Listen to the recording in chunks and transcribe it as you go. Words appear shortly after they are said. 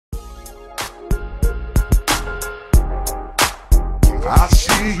I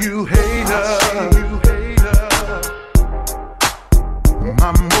see you, hater.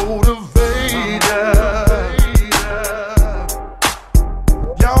 My motivator.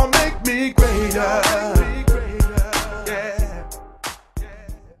 Y'all make me greater.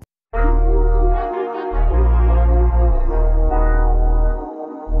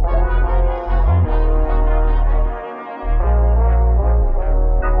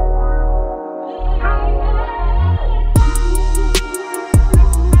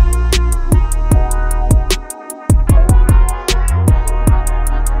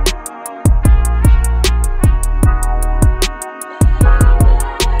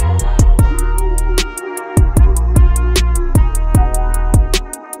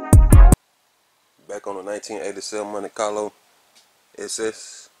 Back on the 1987 Monte Carlo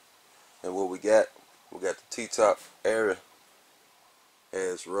SS, and what we got the T-top area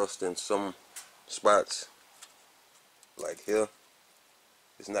has rust in some spots, like here.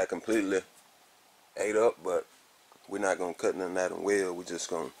 It's not completely ate up, but we're not gonna cut none of that and weld. We're just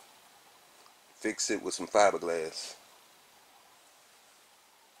gonna fix it with some fiberglass,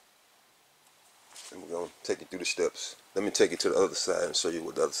 and we're gonna take you through the steps. Let me take you to the other side and show you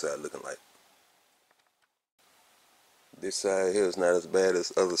what the other side looking like. This side here is not as bad as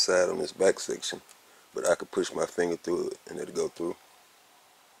the other side on this back section, but I could push my finger through it and it'll go through.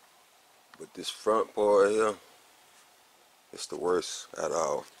 But this front part here, it's the worst out of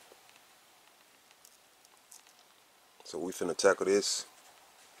all. So we finna tackle this.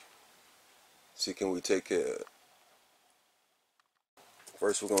 See, can we take care of it?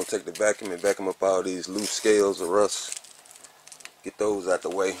 First, we're gonna take the vacuum and vacuum up all these loose scales of rust. Get those out the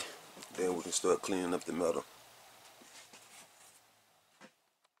way. Then we can start cleaning up the metal.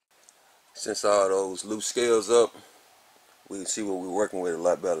 Since all those loose scales up, we can see what we're working with a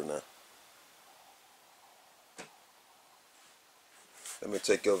lot better now. Let me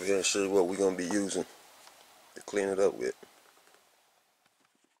take you over here and show you what we're going to be using to clean it up with.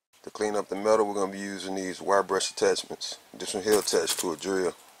 To clean up the metal, we're going to be using these wire brush attachments. This one here attached to a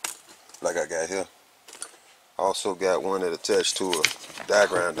drill, like I got here. I also got one that attached to a die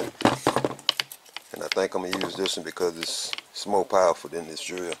grinder, and I think I'm going to use this one because it's more powerful than this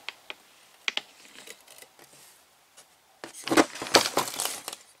drill.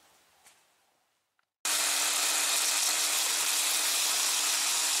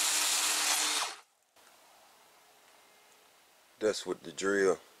 That's with the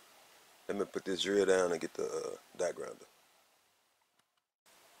drill. Let me put this drill down and get the die grinder.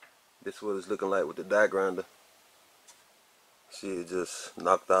 This is what it's looking like with the die grinder. See, it just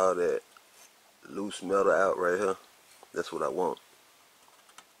knocked all that loose metal out right here. That's what I want.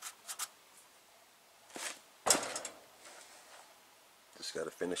 Just gotta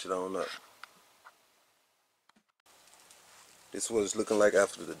finish it on up. This is what it's looking like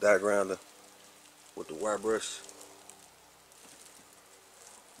after the die grinder with the wire brush.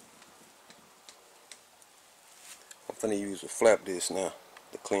 I'm finna use a flap disc now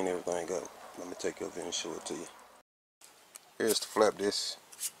to clean everything up. Let me take you over here and show it to you. Here's the flap disc.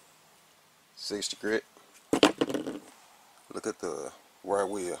 60 grit. Look at the wire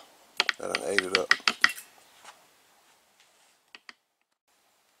wheel. I done ate it up.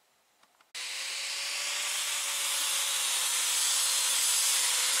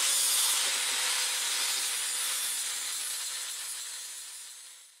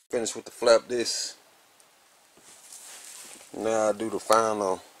 Finished with the flap disc. Now I do the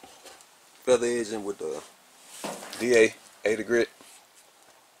final feather edging with the DA 80 grit,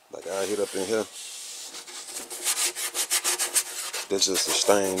 like I hit up in here. That's just a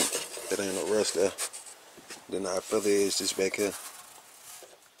stain, that ain't no rust there. Then I feather edge this back here.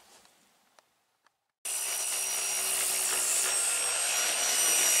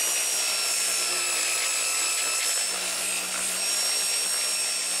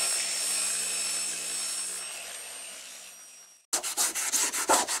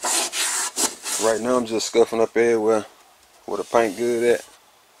 Right now I'm just scuffing up everywhere where the paint good at.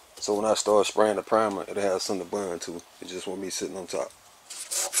 So when I start spraying the primer, it'll have something to bond to. It just won't be sitting on top.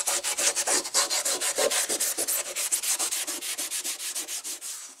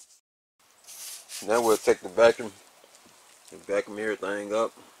 Now we'll take the vacuum and vacuum everything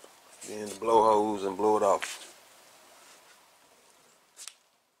up, then the blow hose and blow it off.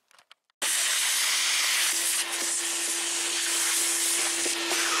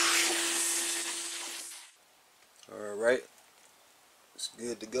 Alright, it's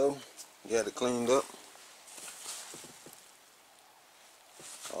good to go. Got it cleaned up.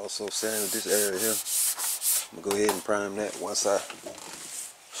 Also sanded this area here. I'm going to go ahead and prime that once I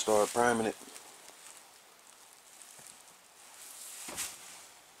start priming it.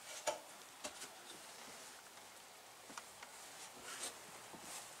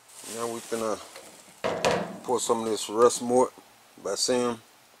 Gonna pour some of this Rust Mort by SEM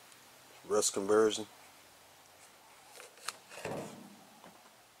Rust Conversion.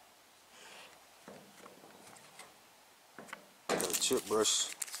 Got a chip brush.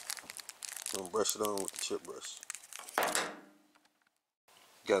 I'm gonna brush it on with the chip brush.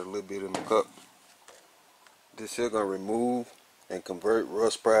 Got a little bit in the cup. This here gonna remove and convert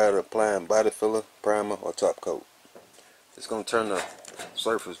rust prior to applying body filler, primer, or top coat. It's gonna turn the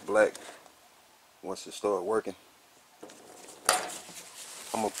surface black once it starts working.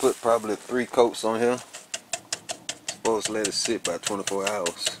 I'm gonna put probably 3 coats on here. Supposed to let it sit by 24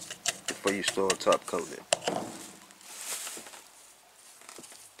 hours before you start top coating it.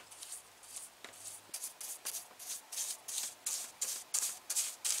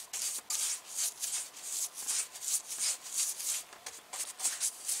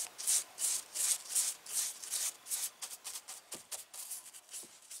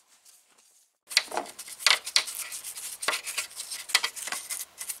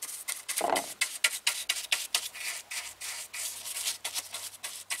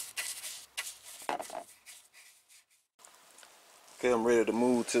 Okay, I'm ready to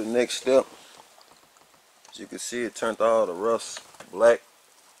move to the next step. As you can see, it turned all the rust black.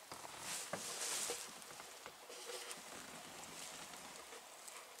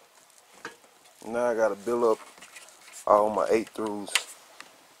 Now I gotta build up all my 8-throughs.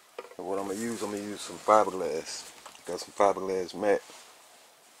 And what I'm gonna use some fiberglass. Got some fiberglass mat,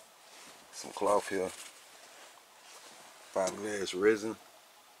 some cloth here, fiberglass resin.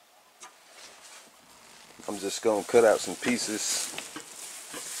 I'm just gonna cut out some pieces.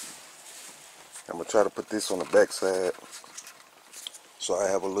 I'm gonna try to put this on the back side so I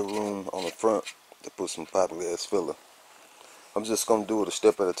have a little room on the front to put some fiberglass filler. I'm just gonna do it a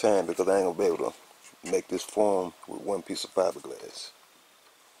step at a time because I ain't gonna be able to make this form with one piece of fiberglass.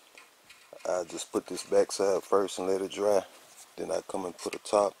 I just put this back side first and let it dry. Then I come and put the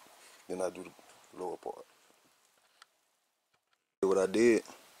top. Then I do the lower part. What I did,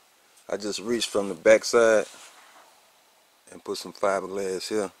 I just reached from the back side and put some fiberglass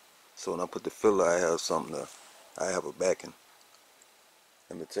here. So when I put the filler, I have something to, I have a backing.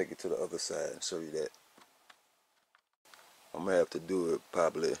 Let me take it to the other side and show you that. I'm gonna have to do it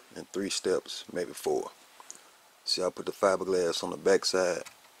probably in 3 steps, maybe 4. See, I put the fiberglass on the back side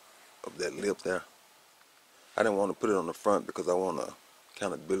of that lip there. I didn't want to put it on the front because I want to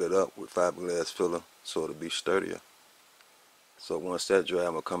kind of build it up with fiberglass filler so it'll be sturdier. So once that's dry,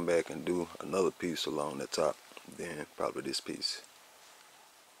 I'm gonna come back and do another piece along the top, then probably this piece.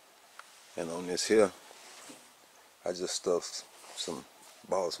 And on this here, I just stuffed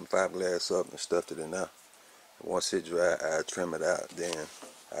balled some fiberglass up and stuffed it in there. Once it dry, I trim it out, then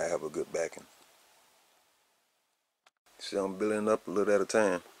I have a good backing. See, I'm building up a little at a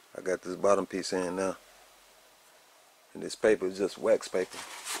time. I got this bottom piece in now. And this paper is just wax paper.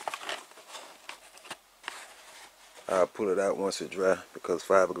 I'll pull it out once it dry because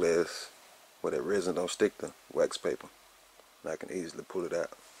fiberglass, where that resin don't stick to wax paper. And I can easily pull it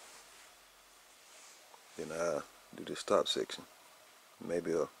out. Then I'll do this top section.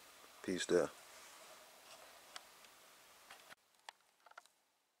 Maybe a piece there.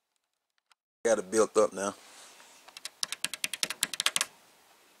 Got it built up now.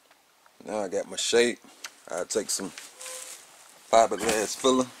 Now I got my shape. I'll take some fiberglass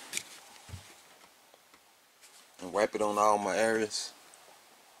filler and wipe it on all my areas.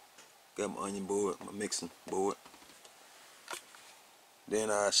 Got my onion board, my mixing board. Then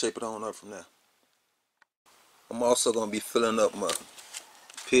I shape it on up from there. I'm also going to be filling up my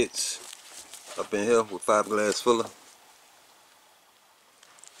pits up in here with fiberglass filler.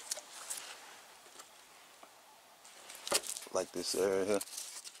 Like this area here.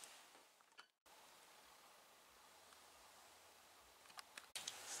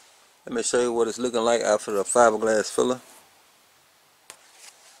 Let me show you what it's looking like after the fiberglass filler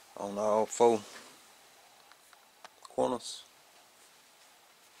on all 4 corners.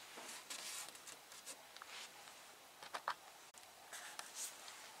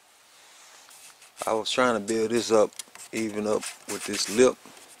 I was trying to build this up, even up with this lip.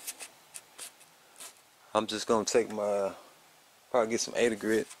 I'm just going to take my, probably get some 80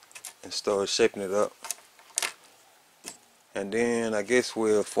 grit and start shaping it up. And then I guess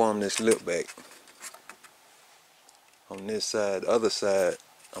we'll form this lip back. On this side, the other side,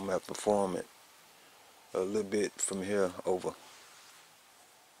 I'm going to have to form it a little bit from here over.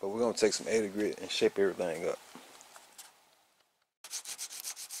 But we're going to take some 80 grit and shape everything up.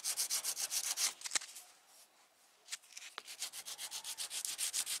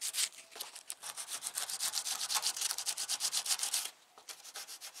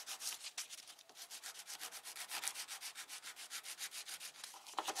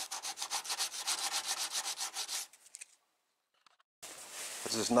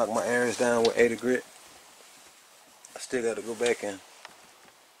 just knocked my areas down with 80 grit. I still got to go back and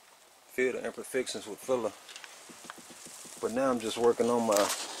fill the imperfections with filler. But now I'm just working on my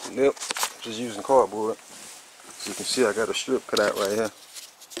lip, just using cardboard. As you can see, I got a strip cut out right here.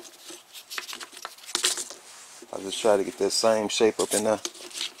 I just try to get that same shape up in there.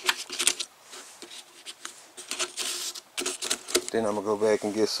 Then I'm going to go back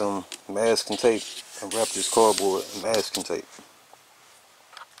and get some masking tape and wrap this cardboard in masking tape.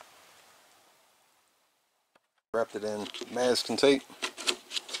 Wrapped it in masking tape.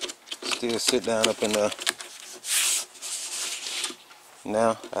 Still sit down up in there.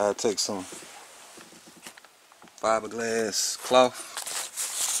 Now I'll take some fiberglass cloth.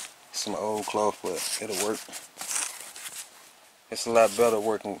 Some old cloth, but it'll work. It's a lot better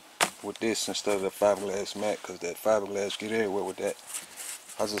working with this instead of the fiberglass mat, because that fiberglass get everywhere with that.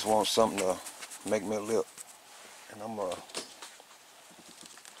 I just want something to make me a lip, and I'm gonna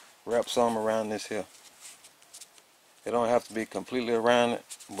wrap some around this here. It don't have to be completely around it,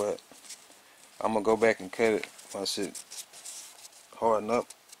 but I'm gonna go back and cut it once it harden up.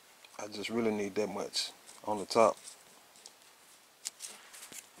 I just really need that much on the top,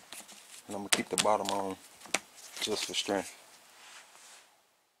 and I'm gonna keep the bottom on just for strength.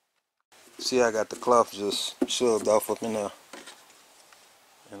 See, I got the cloth just shoved off up in there,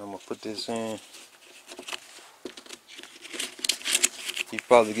 and I'm gonna put this in. You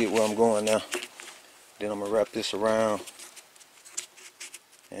probably get where I'm going now. Then I'm gonna wrap this around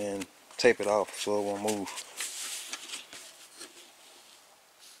and tape it off so it won't move.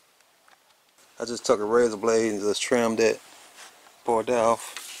 I just took a razor blade and just trimmed that part that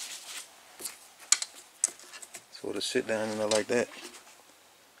off. So it'll sit down in there like that.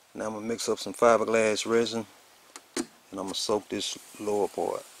 Now I'm gonna mix up some fiberglass resin, and I'm gonna soak this lower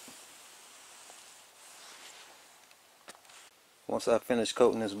part. Once I finish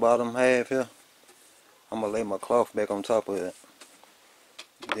coating this bottom half here, I'm gonna lay my cloth back on top of it.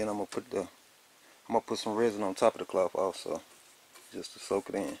 Then I'm gonna put some resin on top of the cloth also, just to soak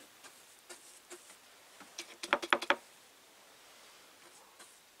it in.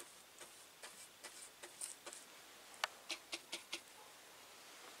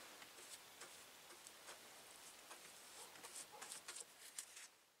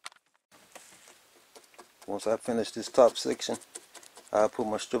 Once I finish this top section, I'll put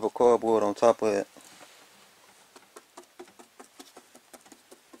my strip of cardboard on top of it.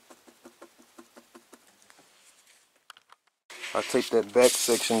 I tape that back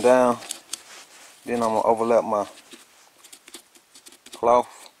section down, then I'm going to overlap my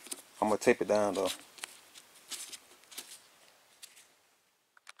cloth. I'm going to tape it down though.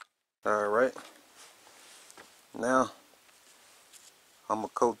 Alright, now I'm going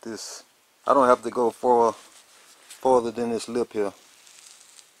to coat this. I don't have to go farther than this lip here.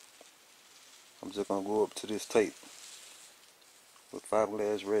 I'm just going to go up to this tape with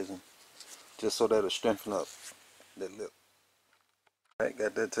fiberglass resin, just so that'll strengthen up that lip. Alright,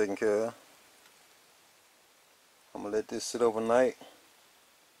 got that taken care of. I'm going to let this sit overnight,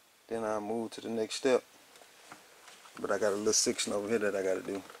 then I'll move to the next step. But I got a little section over here that I got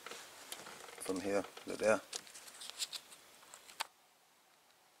to do from here to there.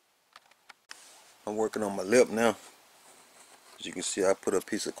 I'm working on my lip now. As you can see, I put a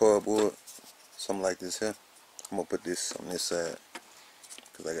piece of cardboard, something like this here. I'm going to put this on this side,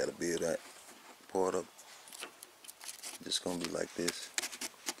 because I got to build that part up. Just going to be like this.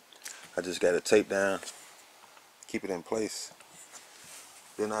 I just got to tape down, keep it in place.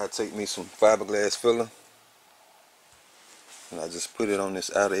 Then I'll take me some fiberglass filler, and I just put it on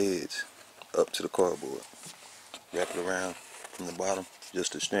this outer edge up to the cardboard. Wrap it around from the bottom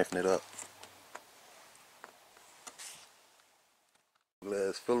just to strengthen it up.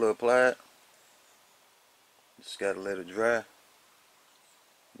 Glass filler applied. Just gotta let it dry.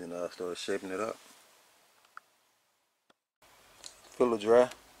 Then I'll start shaping it up. Filler dry.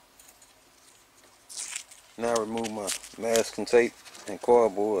 Now remove my masking tape and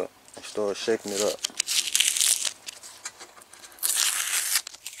cardboard and start shaping it up.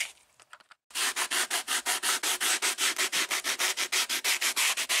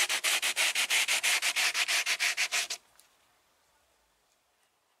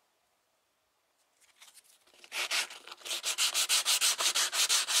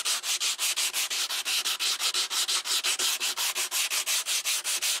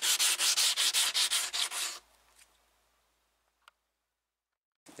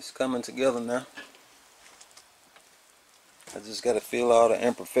 It's coming together now. I just got to feel all the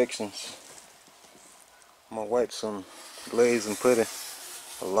imperfections. I'm going to wipe some glaze and putty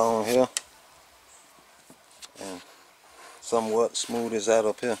along here and somewhat smooth as out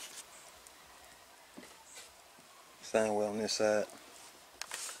up here. Same way on this side.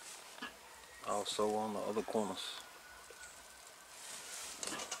 Also on the other corners.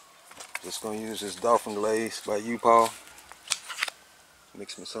 Just gonna use this Dolphin Glaze by U-Paul.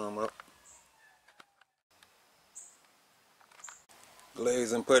 Mix me some up.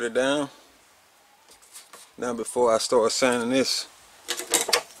 Glaze and put it down. Now before I start sanding this,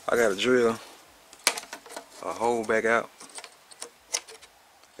 I gotta drill a hole back out.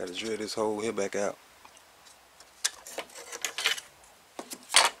 Gotta drill this hole here back out.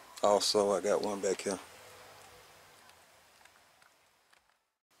 Also, I got one back here.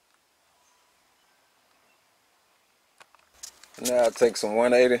 Now I'll take some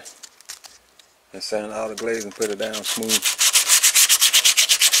 180 and sand all the glaze and put it down smooth.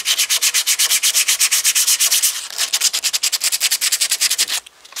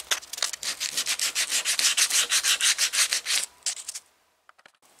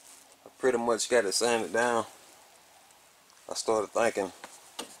 I pretty much got it sanded down. I started thinking,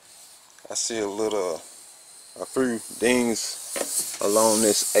 I see a few dings along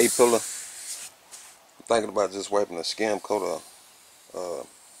this A-pillar. I'm thinking about just wiping a skim coat of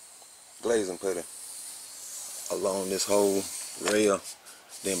glaze and putty along this whole rail,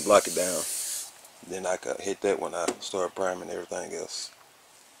 then block it down. Then I could hit that when I start priming everything else.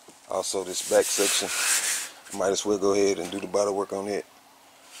 Also this back section, I might as well go ahead and do the body work on it.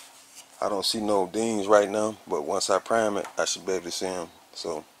 I don't see no dings right now, but once I prime it, I should be able to see them.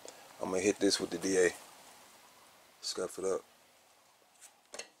 So I'm gonna hit this with the DA, scuff it up.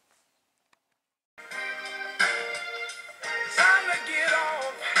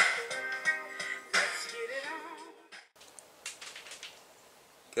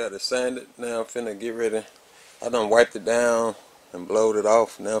 Got it sanded. Now I'm finna get ready. I done wiped it down and blowed it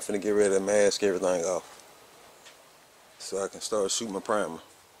off. Now I'm finna get ready to mask everything off so I can start shooting my primer.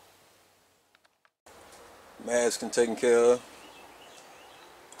 Masking taken care of.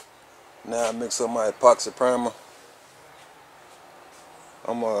 Now I mix up my epoxy primer.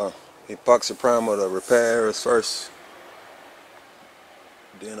 I'm epoxy primer the repair areas first.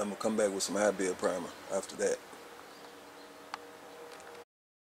 Then I'm gonna come back with some high build primer after that.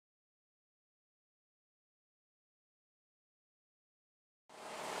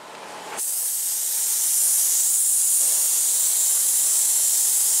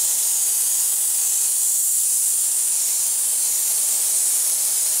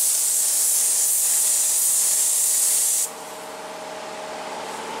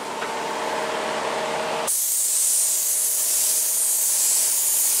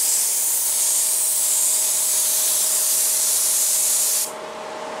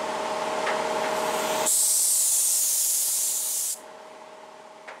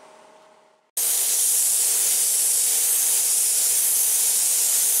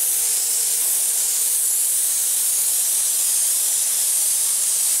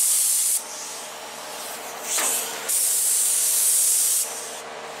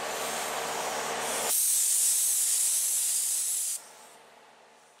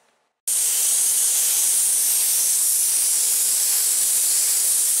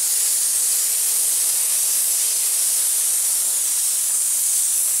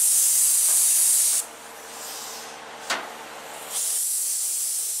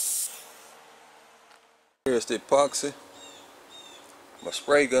 Here's the epoxy. My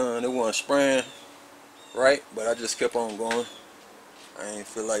spray gun, it wasn't spraying right, but I just kept on going. I ain't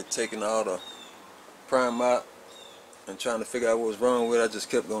feel like taking all the prime out and trying to figure out what was wrong with it. I just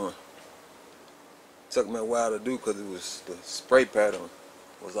kept going. Took me a while to do because it was the spray pattern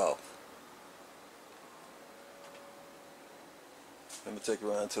was off. Let me take it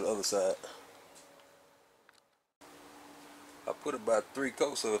around to the other side. I put about 3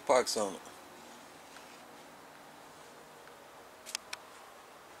 coats of epoxy on it.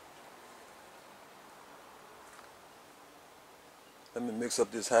 Let me mix up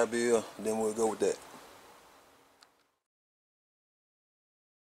this high build, then we'll go with that.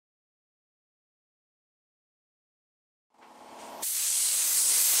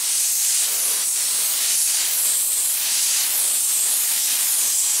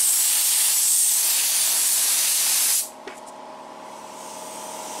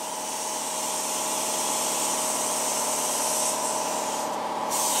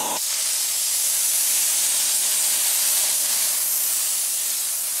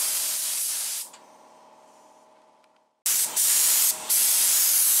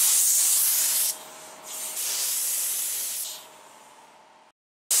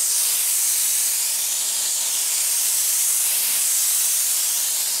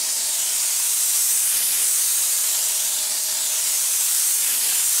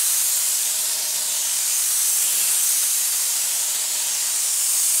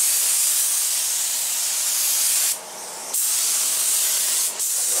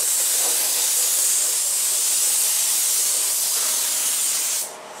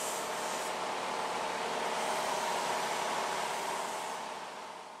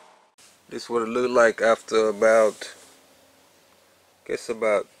 This is what it looked like after about, I guess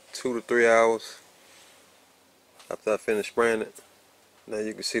about 2 to 3 hours after I finished spraying it. Now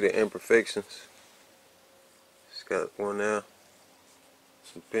you can see the imperfections. It's got one there,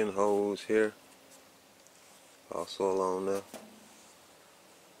 some pinholes here, also along there.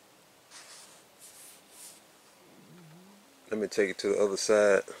 Let me take it to the other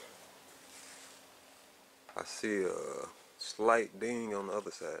side. I see a slight ding on the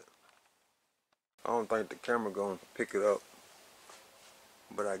other side. I don't think the camera gonna pick it up,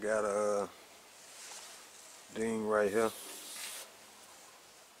 but I got a ding right here.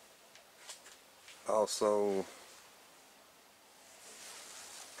 Also,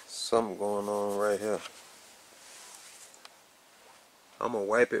 something going on right here. I'm gonna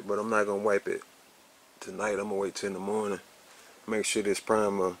wipe it, but I'm not gonna wipe it tonight. I'm gonna wait till in the morning. Make sure this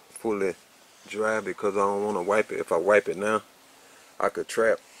primer fully dry because I don't want to wipe it. If I wipe it now, I could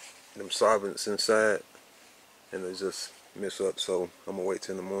trap them solvents inside and it'll just mess up. So I'm gonna wait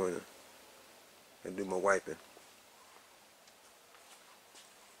till in the morning and do my wiping.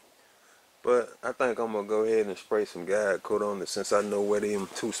 But I think I'm gonna go ahead and spray some guide coat on it since I know where them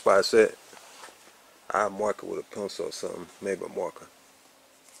 2 spots at. I'll mark it with a pencil or something, maybe a marker.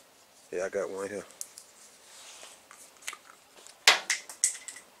 Yeah, I got one here.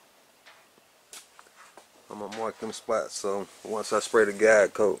 I'm gonna mark them spots so once I spray the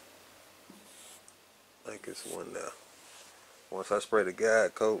guide coat, I think it's one there. Once I spray the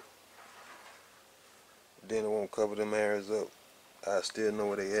guide coat, then it won't cover them areas up. I still know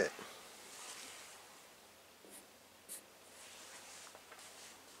where they at.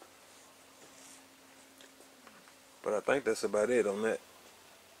 But I think that's about it on that.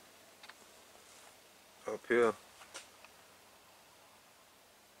 Up here,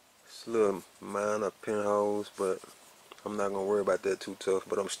 it's little minor pinholes, but I'm not gonna worry about that too tough.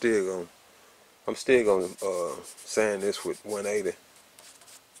 But I'm still gonna sand this with 180.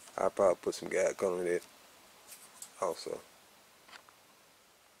 I'll probably put some guide coat on it also.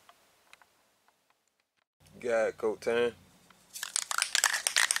 Guide coat time.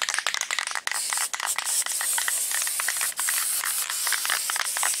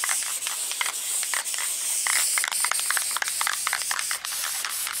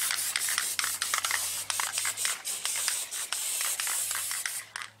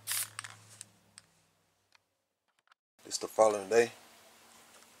 It's the following day.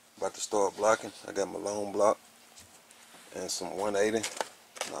 About to start blocking. I got my long block and some 180.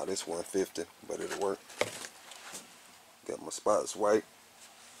 Nah, this 150, but it'll work. Got my spots white.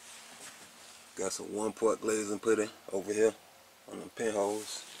 Got some 1-part glazing putty over here on them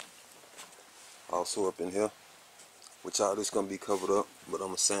pinholes. Also up in here, which all this gonna be covered up, but I'm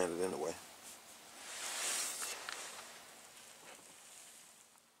gonna sand it anyway.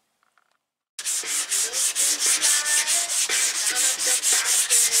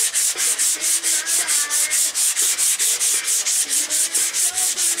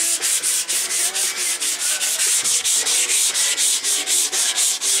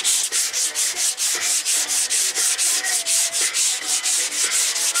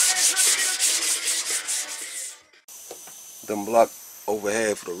 Them block over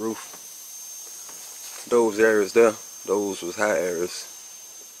half of the roof. Those areas there, those was high areas.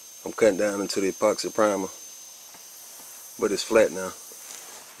 I'm cutting down into the epoxy primer, but it's flat now.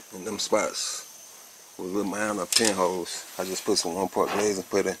 And them spots with little minor pinholes, I just put some 1-part glazing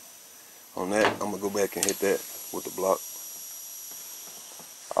putty on that. I'm gonna go back and hit that with the block.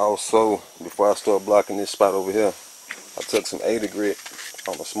 Also, before I start blocking this spot over here, I took some 80 grit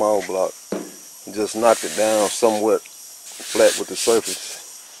on a small block and just knocked it down somewhat flat with the surface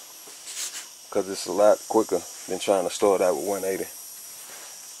because it's a lot quicker than trying to start out with 180.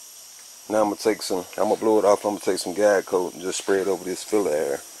 Now I'm gonna blow it off. I'm gonna take some guide coat and just spray it over this filler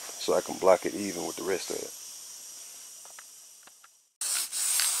area so I can block it even with the rest of it.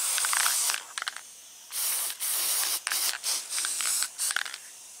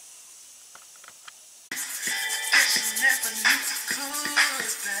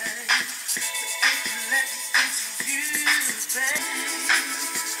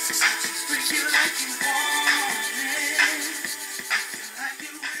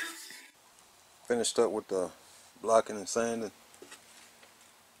 Finished up with the blocking and sanding.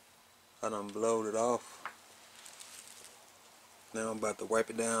 I done blowed it off. Now I'm about to wipe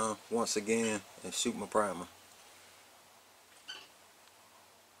it down once again and shoot my primer.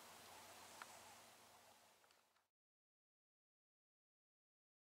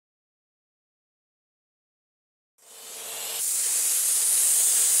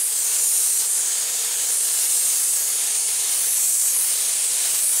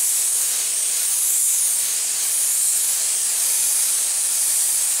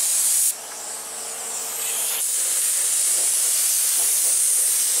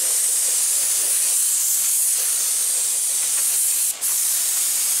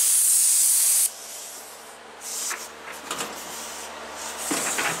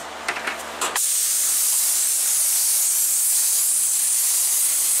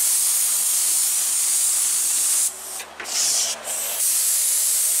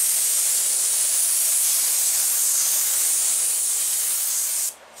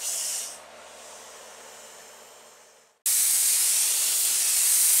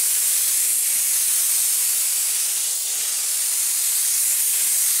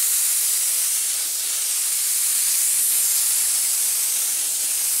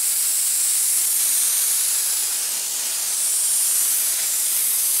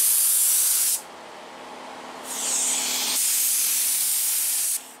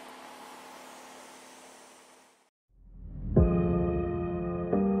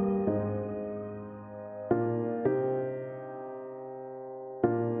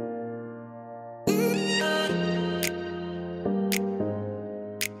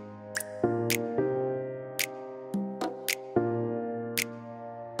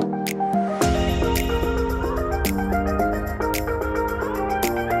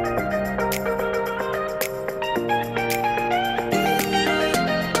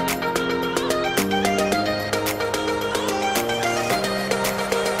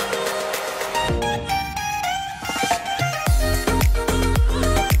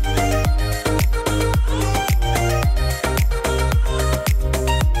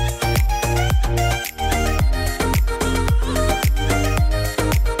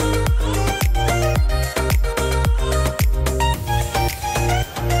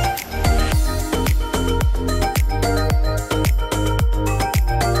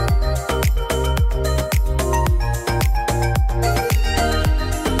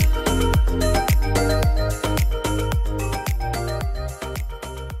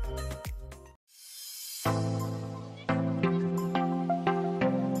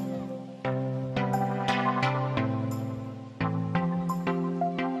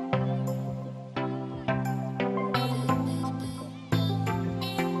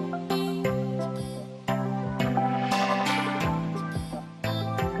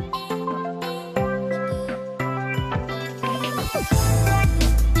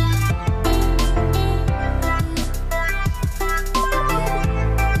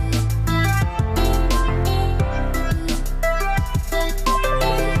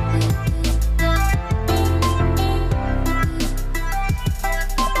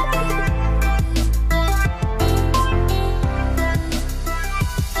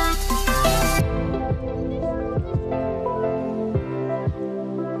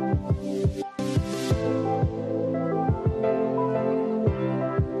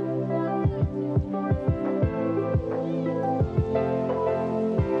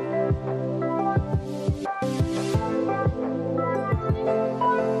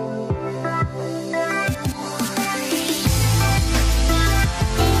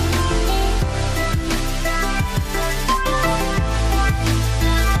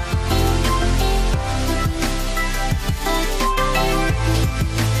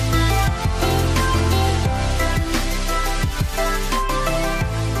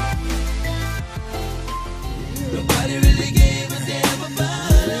 Nobody really gave a damn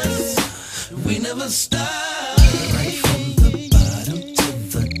about us. We never stopped.